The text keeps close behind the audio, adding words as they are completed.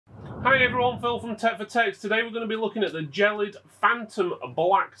Hi everyone, Phil from Tech for Techs. Today we're going to be looking at the Gelid Phantom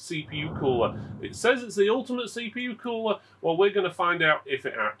Black CPU cooler. It says it's the ultimate CPU cooler. Well, we're going to find out if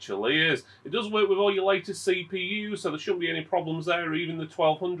it actually is. It does work with all your latest CPUs, so there shouldn't be any problems there, even the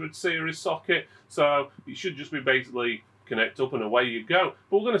 1200 series socket. So it should just be basically connect up and away you go.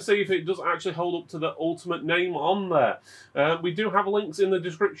 But we're going to see if it does actually hold up to the ultimate name on there. We do have links in the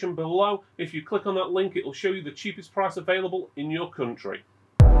description below. If you click on that link, it will show you the cheapest price available in your country.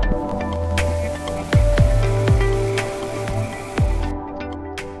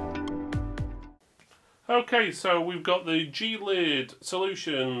 Okay, so we've got the Gelid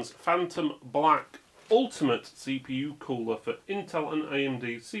Solutions Phantom Black Ultimate CPU Cooler for Intel and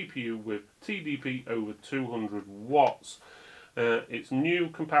AMD CPU with TDP over 200 watts. It's new,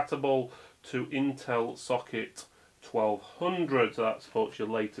 compatible to Intel socket 1200, so that supports your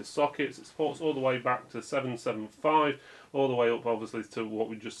latest sockets. It supports all the way back to 775, all the way up obviously to what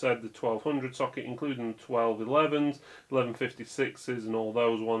we just said, the 1200 socket, including the 1211s, 1156s and all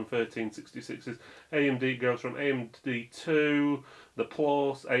those 11366s. AMD goes from AMD 2, the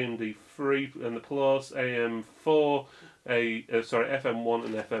Plus, AMD 3 and the Plus, AM4, FM1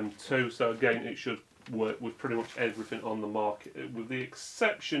 and FM2. So again, it should work with pretty much everything on the market, with the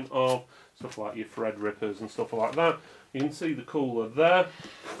exception of stuff like your thread rippers and stuff like that. You can see the cooler there.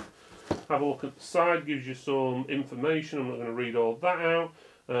 Have a look at the side, gives you some information. I'm not going to read all that out,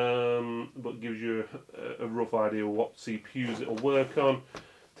 but gives you a rough idea of what CPUs it'll work on.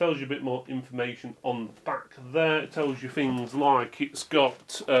 Tells you a bit more information on the back there. It tells you things like it's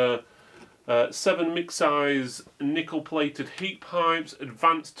got 7 mix-size nickel-plated heat pipes,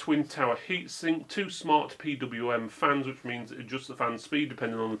 advanced twin-tower heatsink, 2 smart PWM fans, which means it adjusts the fan speed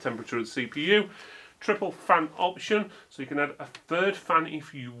depending on the temperature of the CPU, triple fan option, so you can add a third fan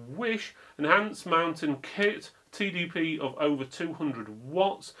if you wish, enhanced mounting kit, TDP of over 200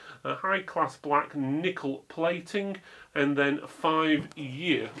 watts, a high-class black nickel plating, and then a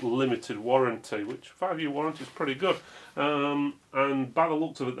 5-year limited warranty, which 5-year warranty is pretty good. And by the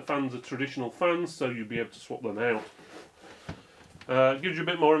looks of it, the fans are traditional fans, so you'll be able to swap them out. Gives you a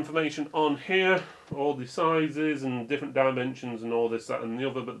bit more information on here, all the sizes and different dimensions and all this, that and the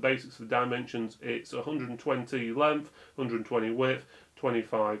other, but the basics of the dimensions, it's 120 length, 120 width,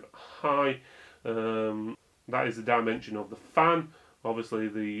 25 high. That is the dimension of the fan. Obviously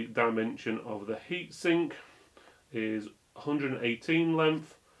the dimension of the heatsink is 118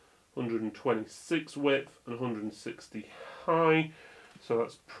 length, 126 width and 160 high, so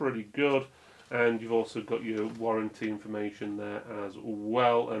that's pretty good. And you've also got your warranty information there as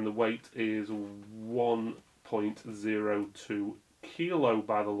well, and the weight is 1.02 kilo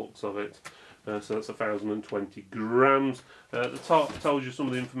by the looks of it, so that's 1,020 grams. At the top tells you some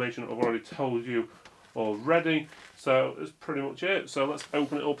of the information I've already told you already, so that's pretty much it. So let's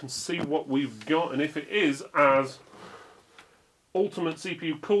open it up and see what we've got, and if it is as ultimate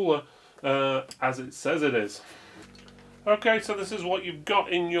CPU cooler as it says it is. Okay, so this is what you've got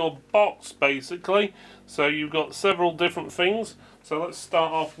in your box basically. So you've got several different things. So let's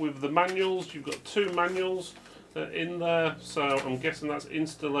start off with the manuals. You've got 2 manuals in there, so I'm guessing that's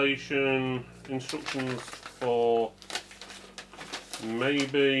installation instructions for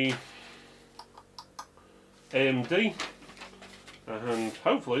maybe AMD, and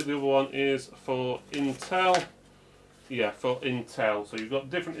hopefully the other one is for Intel. Yeah, for Intel. So you've got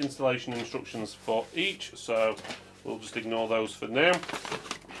different installation instructions for each, so we'll just ignore those for now.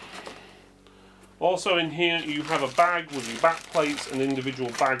 Also in here you have a bag with your back plates and individual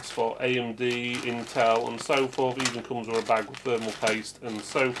bags for AMD, Intel and so forth. Even comes with a bag with thermal paste and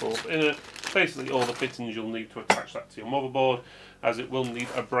so forth in it. Basically all the fittings you'll need to attach that to your motherboard, as it will need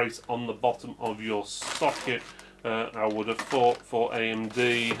a brace on the bottom of your socket, I would have thought, for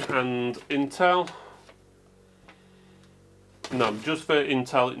AMD and Intel. No, just for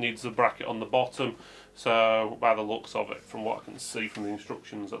Intel it needs a bracket on the bottom, so by the looks of it, from what I can see from the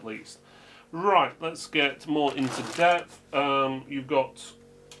instructions at least. Right, let's get more into depth. You've got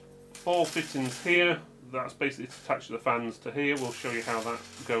 4 fittings here. That's basically to attach the fans to here. We'll show you how that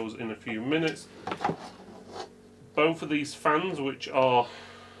goes in a few minutes. Both of these fans, which are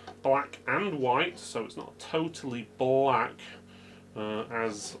black and white, so it's not totally black,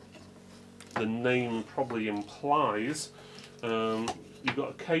 as the name probably implies. You've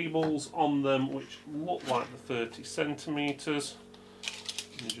got cables on them which look like the 30 centimeters.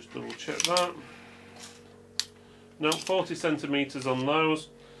 Let me just double check that. No, 40 centimeters on those.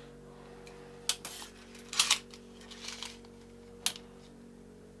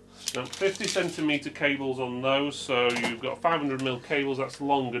 Now 50 centimeter cables on those, so you've got 500mm cables, that's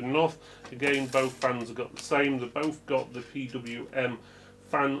long enough. Again, both fans have got the same, they've both got the PWM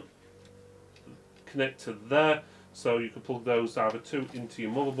fan connector there, so you can plug those either two into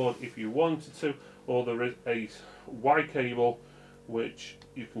your motherboard if you wanted to, or there is a Y cable which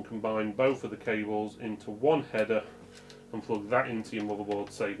you can combine both of the cables into one header and plug that into your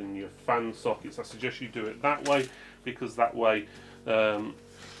motherboard, saving your fan sockets. I suggest you do it that way, because that way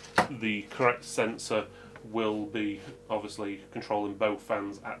the correct sensor will be obviously controlling both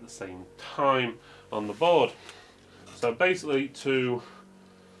fans at the same time on the board. So basically, to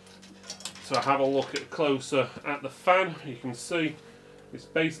have a look at closer at the fan, you can see it's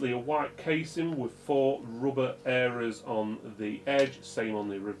basically a white casing with 4 rubber areas on the edge, same on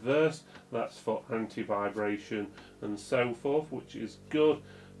the reverse. That's for anti-vibration and so forth, which is good.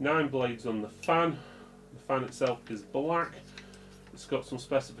 9 blades on the fan. The fan itself is black. It's got some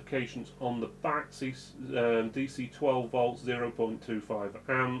specifications on the back. DC 12 volts, 0.25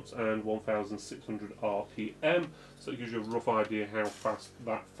 amps and 1600 RPM. So it gives you a rough idea how fast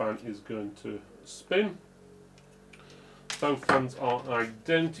that fan is going to spin. Both fans are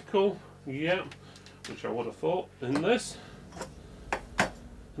identical, yeah, which I would have thought in this. And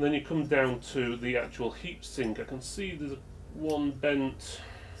then you come down to the actual heat sink. I can see there's one bent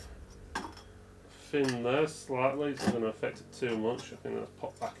fin there slightly. It's not going to affect it too much. I think that's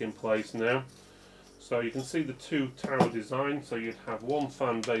popped back in place now. So you can see the 2 tower design. So you'd have one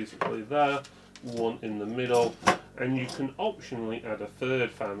fan basically there, one in the middle, and you can optionally add a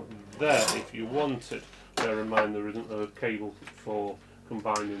 3rd fan there if you wanted. Bear in mind there isn't a cable for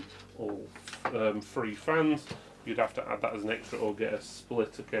combining all 3 fans. You'd have to add that as an extra or get a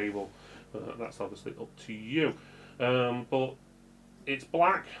splitter cable. That's obviously up to you. But it's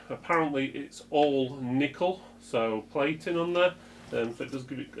black. Apparently it's all nickel, so plating on there. So it does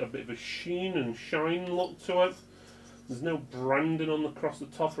give it a bit of a sheen and shine look to it. There's no branding on across the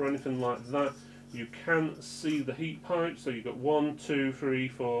top or anything like that. You can see the heat pipe. So you've got 1, 2, 3,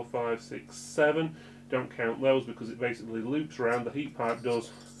 4, 5, 6, 7. Don't count those because it basically loops around. The heat pipe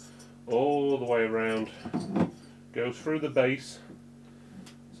does all the way around, goes through the base.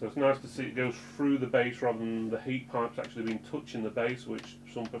 So it's nice to see it goes through the base rather than the heat pipes actually being touching the base, which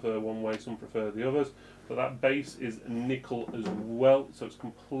some prefer one way, some prefer the others. But that base is nickel as well, so it's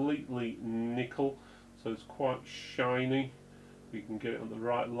completely nickel, so it's quite shiny. You can get it on the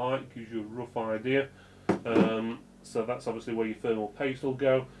right light, gives you a rough idea. So that's obviously where your thermal paste will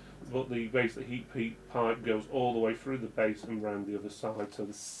go. But the basic heat pipe goes all the way through the base and round the other side, so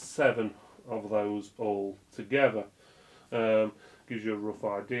there's 7 of those all together. Gives you a rough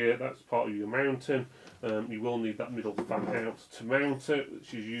idea. That's part of your mounting. You will need that middle fan out to mount it,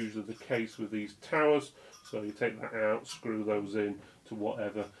 which is usually the case with these towers. So you take that out, screw those in to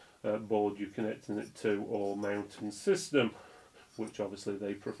whatever board you're connecting it to or mounting system, which obviously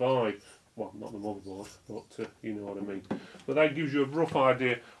they provide. Well, not the motherboard, but you know what I mean. But that gives you a rough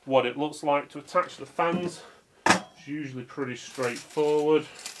idea what it looks like to attach the fans. It's usually pretty straightforward.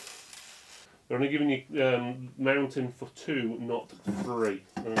 They're only giving you mounting for 2, not 3.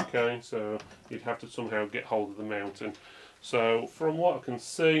 Okay, so you'd have to somehow get hold of the mounting. So from what I can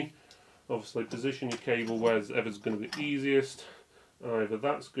see, obviously position your cable wherever's going to be easiest. Either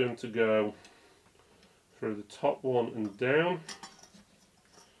that's going to go through the top one and down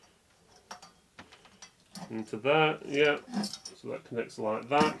into there, yeah, so that connects like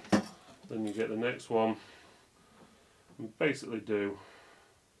that. Then you get the next one and basically do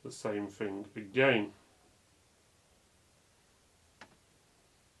the same thing again.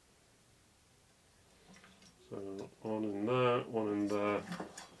 So one in there, one in there,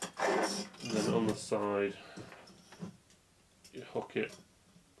 and then on the side you hook it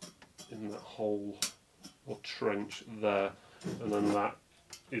in that hole or trench there, and then that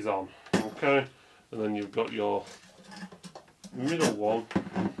is on. Okay, and then you've got your middle one,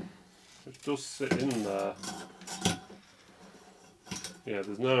 which does sit in there. Yeah,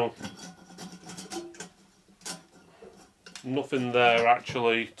 there's nothing there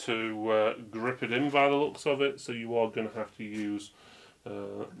actually to grip it in by the looks of it, so you are going to have to use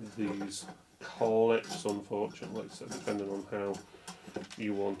these clips, unfortunately, so depending on how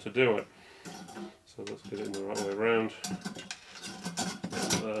you want to do it. So let's get it in the right way around.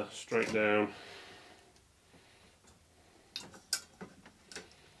 Straight down.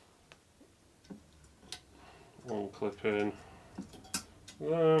 One clip in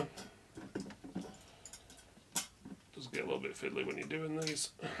there. Does get a little bit fiddly when you're doing these,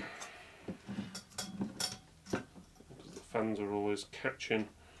 because the fans are always catching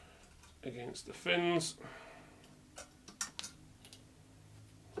against the fins.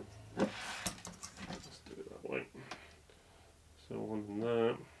 Let's do it that way. So one in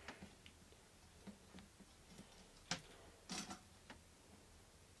there.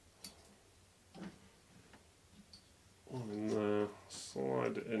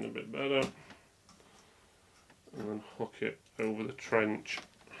 slide it in a bit better, and then hook it over the trench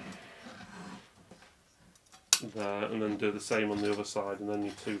there, and then do the same on the other side, and then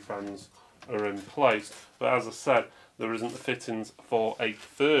your two fans are in place. But as I said, there isn't the fittings for a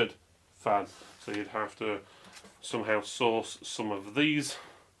third fan, so you'd have to somehow source some of these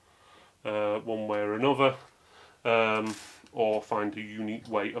one way or another, or find a unique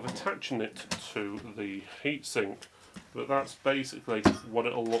way of attaching it to the heatsink. But that's basically what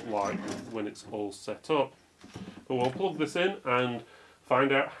it'll look like when it's all set up. But we'll plug this in and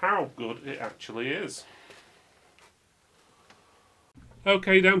find out how good it actually is.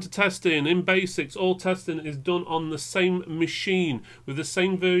 Okay, down to testing. In basics, all testing is done on the same machine, with the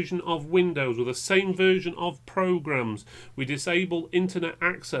same version of Windows, with the same version of programs. We disable internet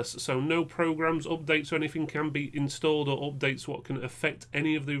access, so no programs, updates or anything can be installed, or updates what can affect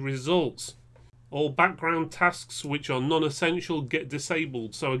any of the results. All background tasks which are non-essential get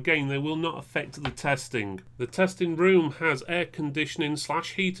disabled, so again they will not affect the testing. The testing room has air conditioning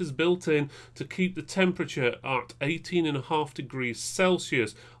 / heaters built in to keep the temperature at 18.5 degrees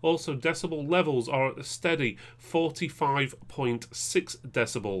Celsius. Also decibel levels are at a steady 45.6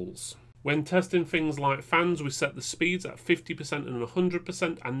 decibels. When testing things like fans, we set the speeds at 50% and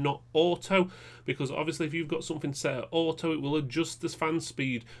 100% and not auto, because obviously if you've got something set at auto, it will adjust the fan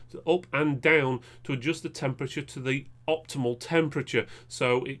speed up and down to adjust the temperature to the optimal temperature,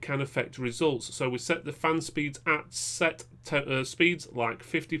 so it can affect results. So we set the fan speeds at set speeds like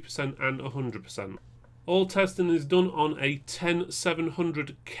 50% and 100%. All testing is done on a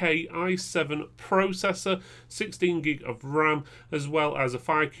 10700K i7 processor, 16 gig of RAM, as well as a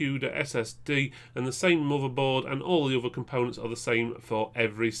 5CUDA SSD, and the same motherboard, and all the other components are the same for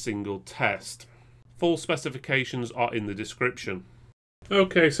every single test. Full specifications are in the description.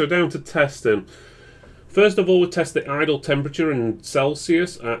 Okay, so down to testing. First of all, we test the idle temperature in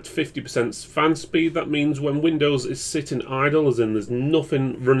Celsius at 50% fan speed. That means when Windows is sitting idle, as in there's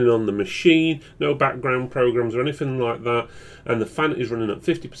nothing running on the machine, no background programs or anything like that, and the fan is running at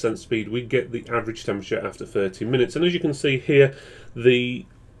 50% speed, we get the average temperature after 30 minutes. And as you can see here,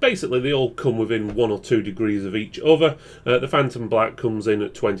 basically they all come within 1 or 2 degrees of each other. The Phantom Black comes in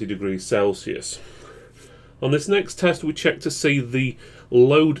at 20 degrees Celsius. On this next test, we check to see the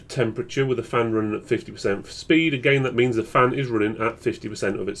load temperature with the fan running at 50% speed. Again, that means the fan is running at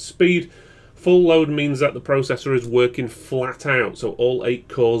 50% of its speed. Full load means that the processor is working flat out, so all 8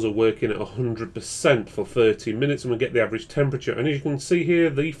 cores are working at 100% for 30 minutes, and we get the average temperature. And as you can see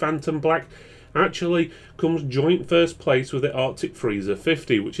here, the Phantom Black actually comes joint first place with the Arctic Freezer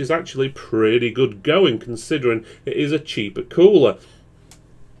 50, which is actually pretty good going considering it is a cheaper cooler.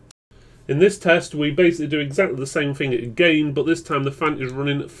 In this test, we basically do exactly the same thing again, but this time the fan is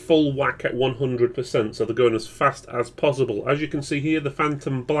running full whack at 100%, so they're going as fast as possible. As you can see here, the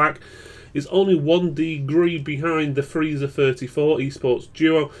Phantom Black is only 1 degree behind the Freezer 34 Esports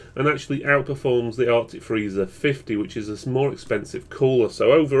Duo, and actually outperforms the Arctic Freezer 50, which is a more expensive cooler.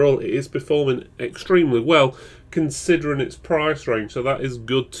 So overall, it is performing extremely well considering its price range, so that is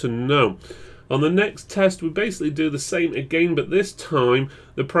good to know. On the next test, we basically do the same again, but this time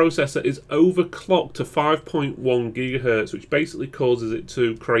the processor is overclocked to 5.1 GHz, which basically causes it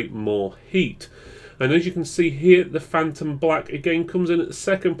to create more heat. And as you can see here, the Phantom Black again comes in at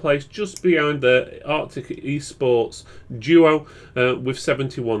second place, just behind the Arctic Esports Duo with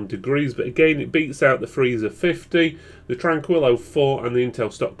 71 degrees. But again, it beats out the Freezer 50, the Tranquillo 4, and the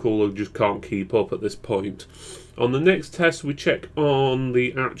Intel stock cooler just can't keep up at this point. On the next test, we check on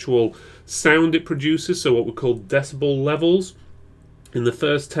the actual sound it produces, so what we call decibel levels. In the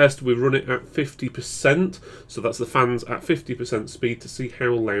first test, we run it at 50%, so that's the fans at 50% speed to see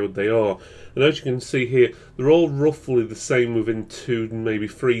how loud they are. And as you can see here, they're all roughly the same within 2, maybe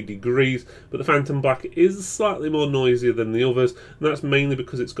 3 degrees, but the Phantom Black is slightly more noisier than the others, and that's mainly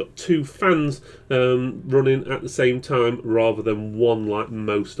because it's got 2 fans running at the same time rather than 1 like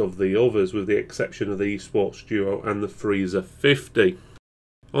most of the others, with the exception of the Esports Duo and the Freezer 50.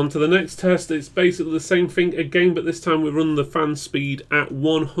 On to the next test. It's basically the same thing again, but this time we run the fan speed at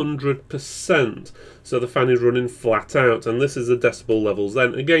 100%. So the fan is running flat out, and this is the decibel levels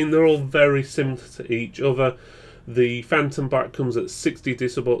then. Again, they're all very similar to each other. The Phantom Black comes at 60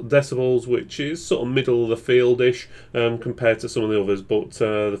 decibels, which is sort of middle of the field-ish compared to some of the others, but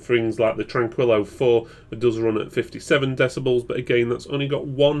the things like the Tranquillo 4 does run at 57 decibels, but again, that's only got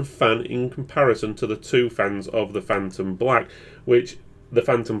 1 fan in comparison to the 2 fans of the Phantom Black, which the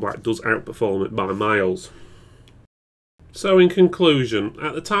Phantom Black does outperform it by miles. So in conclusion,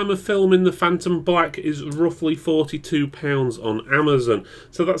 at the time of filming, the Phantom Black is roughly £42 on Amazon.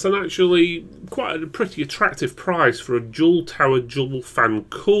 So that's an actually quite a pretty attractive price for a dual tower, dual fan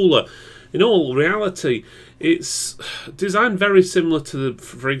cooler. In all reality, it's designed very similar to,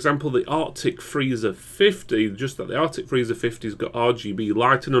 for example, the Arctic Freezer 50, just that the Arctic Freezer 50's got RGB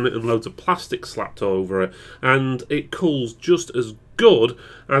lighting on it and loads of plastic slapped over it, and it cools just as good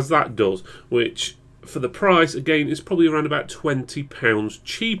as that does, which for the price, again, is probably around about £20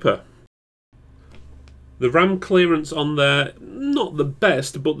 cheaper. The RAM clearance on there, not the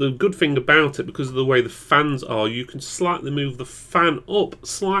best, but the good thing about it, because of the way the fans are, you can slightly move the fan up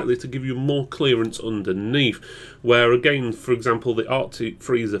slightly to give you more clearance underneath. Where again, for example, the Arctic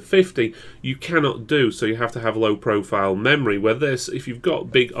Freezer 50, you cannot do, so you have to have low profile memory. Where this, if you've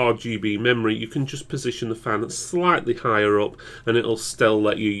got big RGB memory, you can just position the fan slightly higher up and it'll still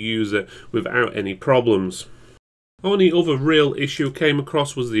let you use it without any problems. Only other real issue came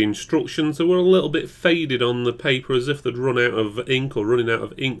across was the instructions. They were a little bit faded on the paper, as if they'd run out of ink or running out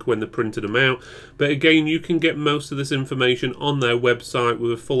of ink when they printed them out. But again, you can get most of this information on their website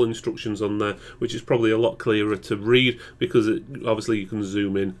with full instructions on there, which is probably a lot clearer to read, because obviously you can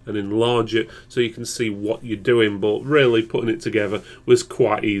zoom in and enlarge it so you can see what you're doing, but really putting it together was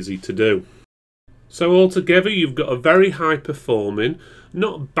quite easy to do. So altogether, you've got a very high performing,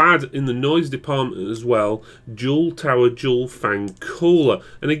 not bad in the noise department as well, dual tower, dual fan cooler.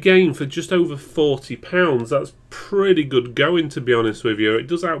 And again, for just over £40, that's pretty good going, to be honest with you. It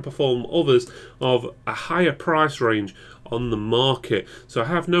does outperform others of a higher price range on the market. So I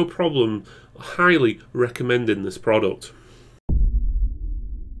have no problem highly recommending this product.